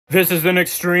This is an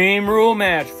Extreme Rule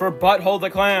match for Butthole the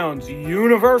Clown's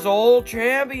Universal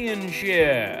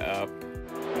Championship.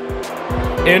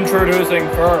 Introducing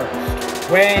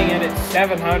first, weighing in at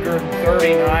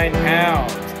 739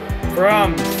 pounds,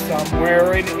 from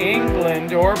somewhere in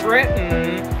England or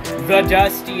Britain, the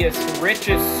dustiest,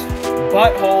 richest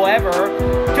butthole ever,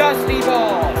 Dusty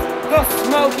Balls, the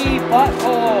Smoky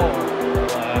Butthole.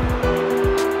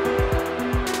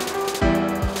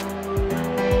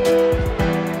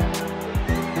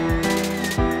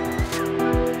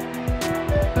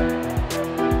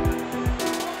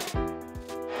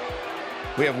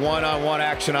 We have one-on-one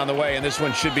action on the way, and this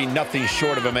one should be nothing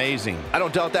short of amazing. I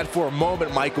don't doubt that for a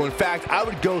moment, Michael. In fact, I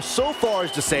would go so far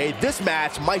as to say this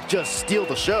match might just steal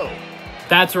the show.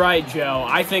 That's right, Joe.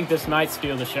 I think this might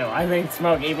steal the show. I think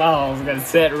Smoky Butthole is going to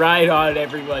sit right on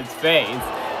everyone's face.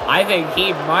 I think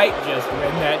he might just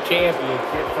win that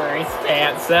championship for his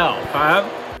fat self, huh?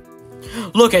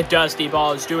 Look at Dusty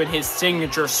Balls doing his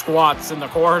signature squats in the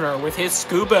corner with his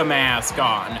scuba mask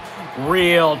on.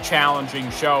 Real challenging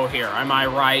show here, am I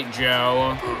right,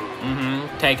 Joe?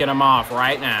 Taking him off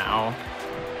right now.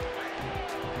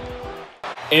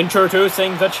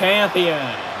 Introducing the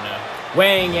champion.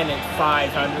 Weighing in at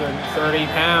 530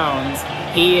 pounds,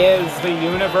 he is the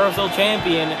Universal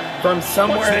Champion from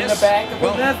somewhere in the back of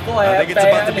the Death Lab. I think it's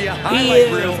about to be a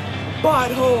highlight reel.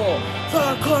 Butthole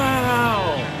the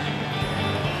Clown.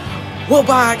 Well,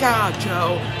 by God,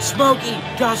 Joe, Smoky,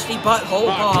 Dusty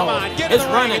Butthole Balls is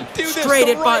running straight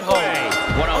at Butthole.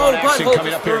 Oh, Butthole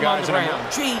just threw him on the ground.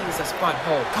 Jesus,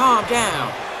 Butthole, calm down.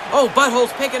 Oh,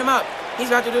 Butthole's picking him up. He's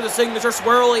about to do the signature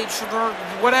swirly,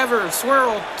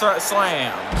 swirl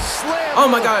slam. Oh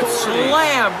my God,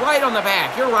 slam right on the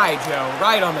back. You're right, Joe,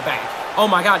 right on the back. Oh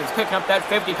my God, he's picking up that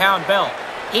 50-pound belt.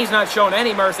 He's not showing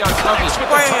any mercy on Smoky.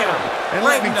 Bam!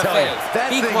 Right in the face.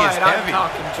 Be quiet, I'm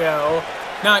talking, Joe.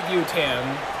 Not you, Tim.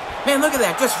 Man, look at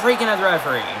that, just freaking out the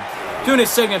referee. Doing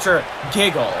his signature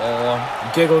giggle.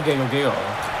 Giggle, giggle, giggle.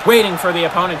 Waiting for the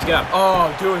opponent to get up. Oh,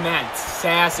 doing that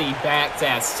sassy back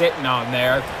sass sitting on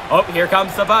there. Oh, here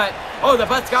comes the butt. Oh, the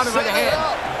butt's got him by the head.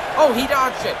 Oh, he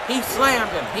dodged it. He slammed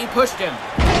him. He pushed him.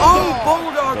 Oh,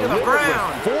 bulldog to the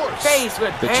ground. Face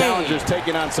with pain. The challenger's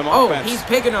taking on some offense. offense. Oh, he's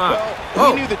picking him up.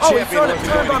 Well, he knew the champion he's wasn't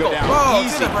going to go down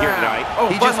easy here tonight. Oh,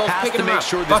 he just Butthole's has picking to him make up.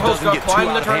 sure this Butthole's doesn't get too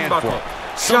out the of hand for turnbuckle. him.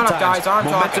 Shut up, guys. I'm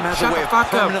talking. Shut the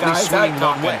fuck up, guys. I'm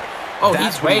talking. Oh,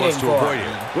 he's waiting for him.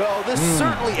 Well, this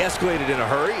certainly escalated in a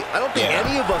hurry. I don't think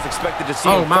any of us expected to see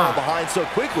him fall behind so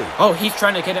quickly. Oh, he's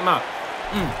trying to get him up.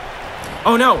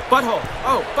 Oh, no. Butthole.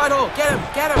 Oh, Butthole. Get him.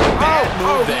 Get him.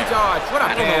 Oh, he dodged. What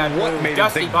a bad move.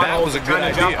 Dusty Butthole was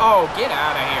trying to jump. Oh, get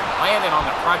out of here. Landed on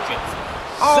the crutches.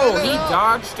 Oh, he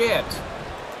dodged it.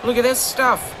 Look at this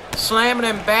stuff. Slamming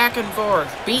him back and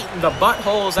forth, beating the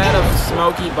buttholes out of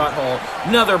Smoky Butthole.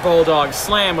 Another bulldog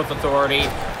slam with authority,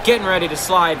 getting ready to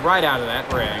slide right out of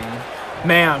that ring.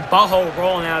 Man, Butthole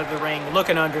rolling out of the ring,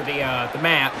 looking under the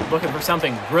mat, looking for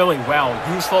something really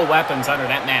useful weapons under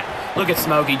that mat. Look at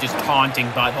Smoky just taunting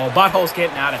Butthole. Butthole's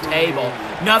getting out of table.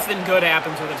 Nothing good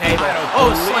happens with a table. Oh,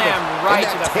 slam right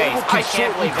to the face. I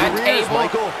can't believe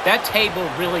that table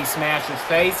really smashes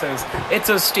faces. It's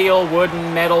a steel,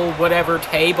 wooden, metal, whatever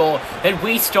table that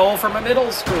we stole from a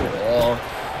middle school.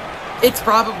 It's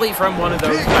probably from one of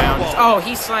those clowns. Oh,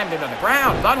 he slammed into the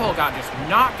ground. Butthole got just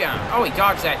knocked down. Oh, he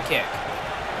dodged that kick.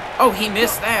 Oh, he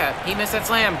missed that. He missed that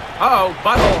slam. Uh-oh,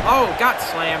 Butthole. Oh, got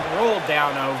slammed, rolled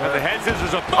down over. The head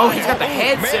scissors up. Oh, he's got the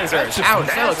head scissors. Ouch,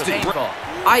 that looks painful.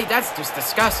 That's just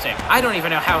disgusting. I don't even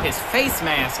know how his face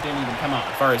mask didn't even come off,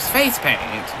 or his face paint.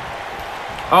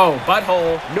 Oh,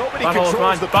 Butthole. Nobody Butthole,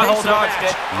 controls the pace Butthole of the dodged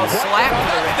match. it. Oh, slap to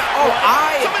the wrist. Oh,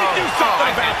 Somebody do something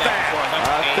about that.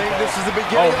 I think this is the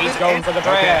beginning of he's going for the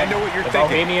drag. Okay, I know what you're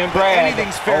thinking. Bohemian drag.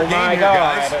 Anything's fair oh my game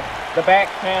God. here, guys. The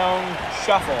back down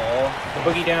shuffle. The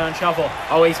boogie down shuffle.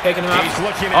 Oh, he's picking him up. He's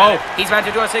looking at it. He's about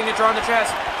to do a signature on the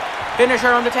chest.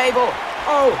 Finisher on the table.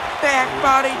 Oh, back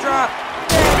body drop.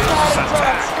 Back body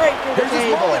drop straight to the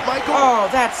table. Moment, Michael. Oh,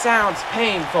 that sounds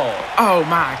painful. Oh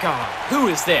my God.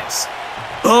 Who is this?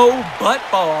 Bo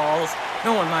Buttballs.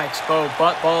 No one likes Bo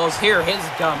Buttballs. Here, his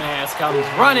dumb ass comes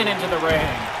running into the ring.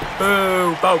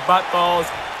 Boo, Bo Buttballs.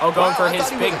 Oh, going for his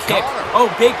big kick. Oh,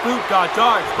 big boot got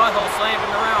dodged. Butthole slammed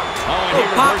him around. Oh, and he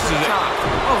reverses it.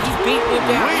 Oh, he's beating him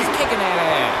down. He's kicking that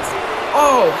ass.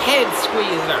 Oh, head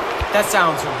squeezer. That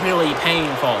sounds really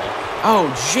painful. Oh,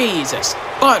 Jesus.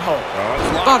 Butthole.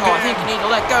 Butthole, I think you need to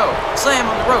let go. Slam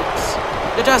on the ropes.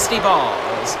 The Dusty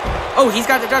Balls. Oh, he's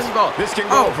got the Dusty Ball. This can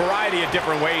go a variety of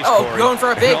different ways, Oh, Corey. going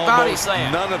for a big body slam.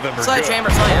 None of them are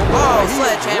Sledgehammer good. slam. Oh,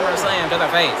 sledgehammer slam to the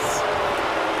face.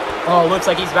 Oh, looks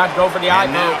like he's about to go for the eye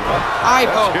poke. Eye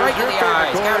poke right to the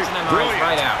eyes. Catching them eyes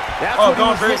right out. Oh,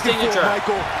 going for his signature.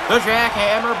 The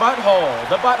jackhammer butthole.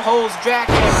 The butthole's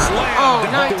jackhammer. Oh,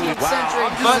 19th century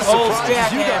butthole's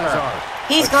jackhammer.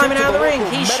 He's climbing out of the ring.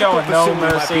 He's showing no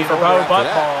mercy for Bo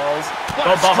Buttballs.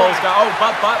 Bo Butthole's got. Oh,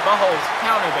 Butthole's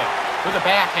countered it with a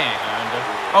backhand.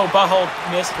 Oh, Butthole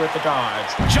missed with the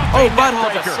dodge. Oh, Butthole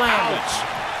just slammed it.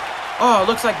 Oh,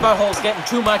 looks like Butthole's getting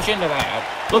too much into that.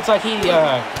 Looks like he's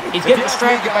getting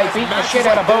distracted by beating the shit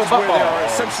out of Bo Buttball.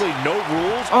 Essentially no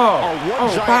rules.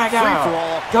 Back out.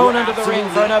 Going under the ring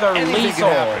for another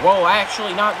lethal. Whoa,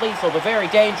 actually not lethal, but very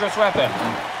dangerous weapon.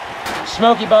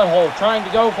 Smoky Butthole trying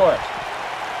to go for it.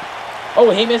 Oh,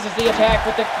 he misses the attack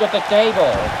with the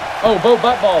table. Oh, Bo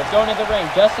Buttballs going into the ring.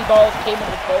 Dusty Balls teaming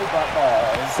with Bo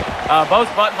Buttballs. Both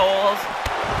Buttholes.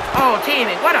 Oh,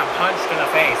 teaming. What a punch to the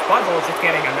face. Butthole's just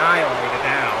getting annihilated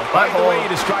now. Butthole, the way you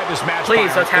describe this match,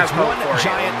 please, let's have one for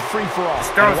giant free-for-all.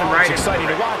 Just throws him right exciting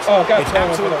to watch. Oh, got it's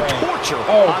absolute torture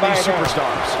on these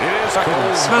superstars. It is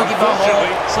cold. Smoky Butthole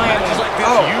slamming.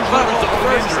 Butthole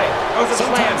reverses it. Goes to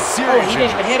slam. Oh, he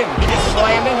didn't even hit him. He just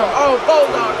slammed into him. Oh,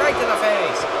 Bulldog right to the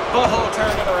face. Butthole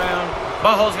turned it around.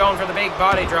 Butthole's going for the big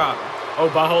body drop. Oh,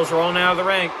 Butthole's rolling out of the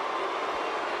ring.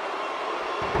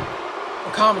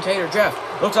 Commentator Jeff,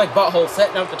 looks like Butthole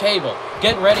setting up the table,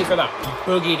 getting ready for the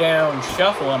boogie down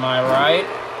shuffle, am I right?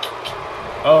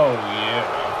 Oh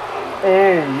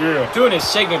yeah, doing his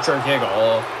signature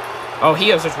giggle. Oh,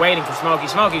 he is just waiting for Smokey.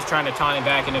 Smokey's trying to taunt him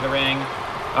back into the ring.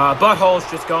 Butthole's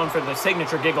just going for the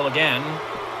signature giggle again.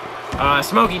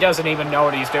 Smokey doesn't even know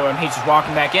what he's doing. He's just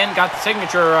walking back in, got the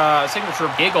signature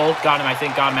giggle, got him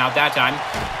out that time.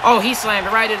 Oh, he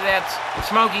slammed right into that.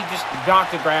 Smokey just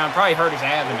knocked the ground, probably hurt his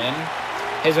abdomen.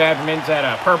 His abdomen's at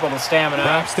a purple to stamina.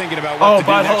 Perhaps thinking about what to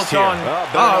do next here.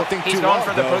 He's going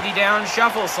for the boogie down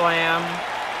shuffle slam.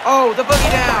 Oh, the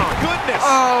boogie down. Oh, my goodness.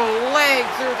 Oh, leg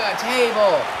through the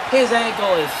table. His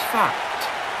ankle is fucked.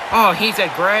 Oh, he's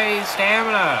at gray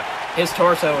stamina. His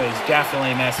torso is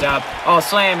definitely messed up. Oh,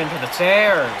 slam into the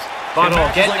stairs. Butthole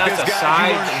getting us a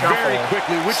side shuffle,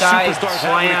 side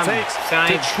slam,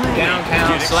 side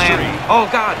downtown slam. Oh,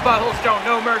 God, Butthole's showing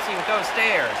no mercy with those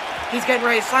stairs. He's getting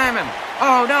ready to slam him.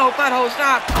 Oh, no, Butthole,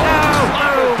 stop. No,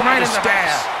 boom, right in the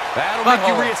back. That'll make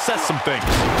you reassess some things.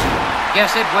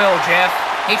 Yes, it will, Jeff.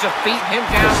 He's just beating him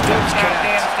down those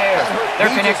goddamn stairs.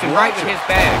 They're connected right with his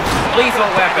bag. Lethal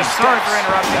weapon. Sorry for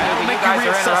interrupting you, but you guys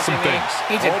are interrupting me.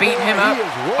 He's just beating him up.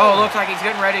 Oh, looks like he's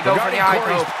getting ready to go for the eye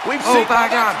poke. Oh, by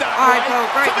God. Eye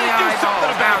poke right in the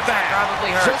eyeball. Ouch, that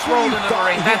probably hurts. Rolled into the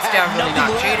ring. That's definitely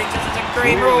not cheating. This is a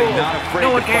great rule.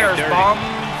 No one cares, bum.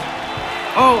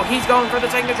 Oh, he's going for the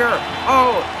signature.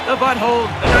 Oh, the Butthole,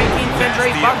 the 19th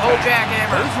century Butthole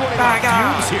jackhammer. By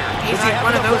God, he's like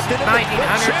one of those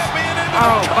 1900s.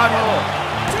 Oh, Butthole,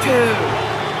 2,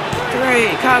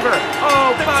 3, cover.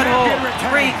 Oh, Butthole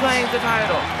reclaims the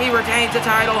title. He retains the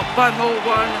title. Butthole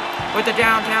won with the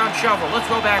downtown shuffle. Let's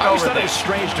go back over this.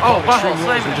 Oh, Butthole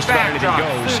slamming the backdrop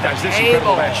through the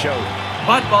table.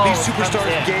 Buttball these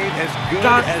superstars gave as good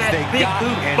as they got,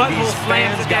 and these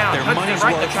fans got their money's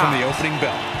worth from the opening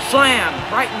bell. Slam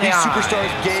right in the eyes. These superstars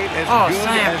gave as good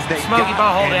as they got,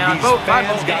 and these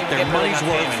fans got their money's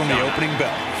worth from the opening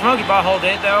bell. Smoky Butthole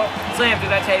did, though. Slam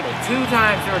through that table 2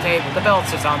 times through a table. The belt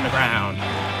sits on the ground.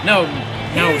 No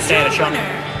status on it.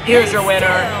 Here's your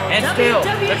winner, and still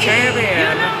the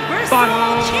champion,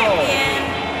 Butthole.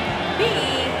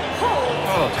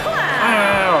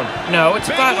 No, it's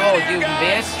Butthole, you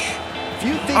bitch.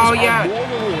 Oh, yeah.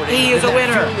 He is a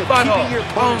winner. Butthole.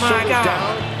 Oh, my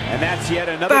God. And that's yet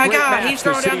another by great God, match he's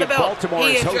throwing down the belt.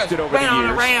 He is just went on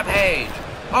a rampage.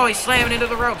 Oh, he's slamming into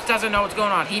the ropes. Doesn't know what's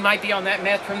going on. He might be on that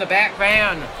mess from the back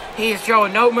van. He is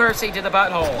showing no mercy to the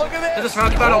Butthole. Look at this. To the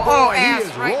Smoky Butthole. Oh, ass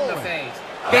right in the face.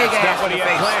 Big ass to the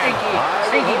face.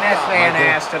 Stinky mess van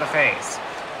ass to the face.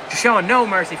 Showing no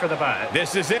mercy for the butt.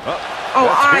 This is it. Oh,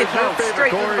 eye poke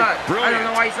straight to the butt. I don't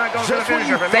know why he's not going for the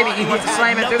finisher, but maybe he wants to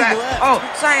slam into that. Oh,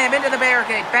 slam into the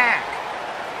barricade. Back.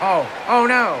 Oh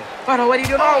no. Butthole, what are you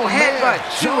doing? Oh, headbutt.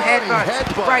 2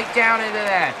 headbutts right down into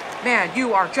that. Man,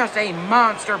 you are just a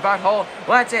monster, Butthole.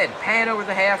 Well, that's it. Pan over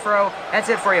the half row. That's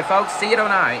it for you, folks. See you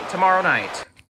tomorrow night.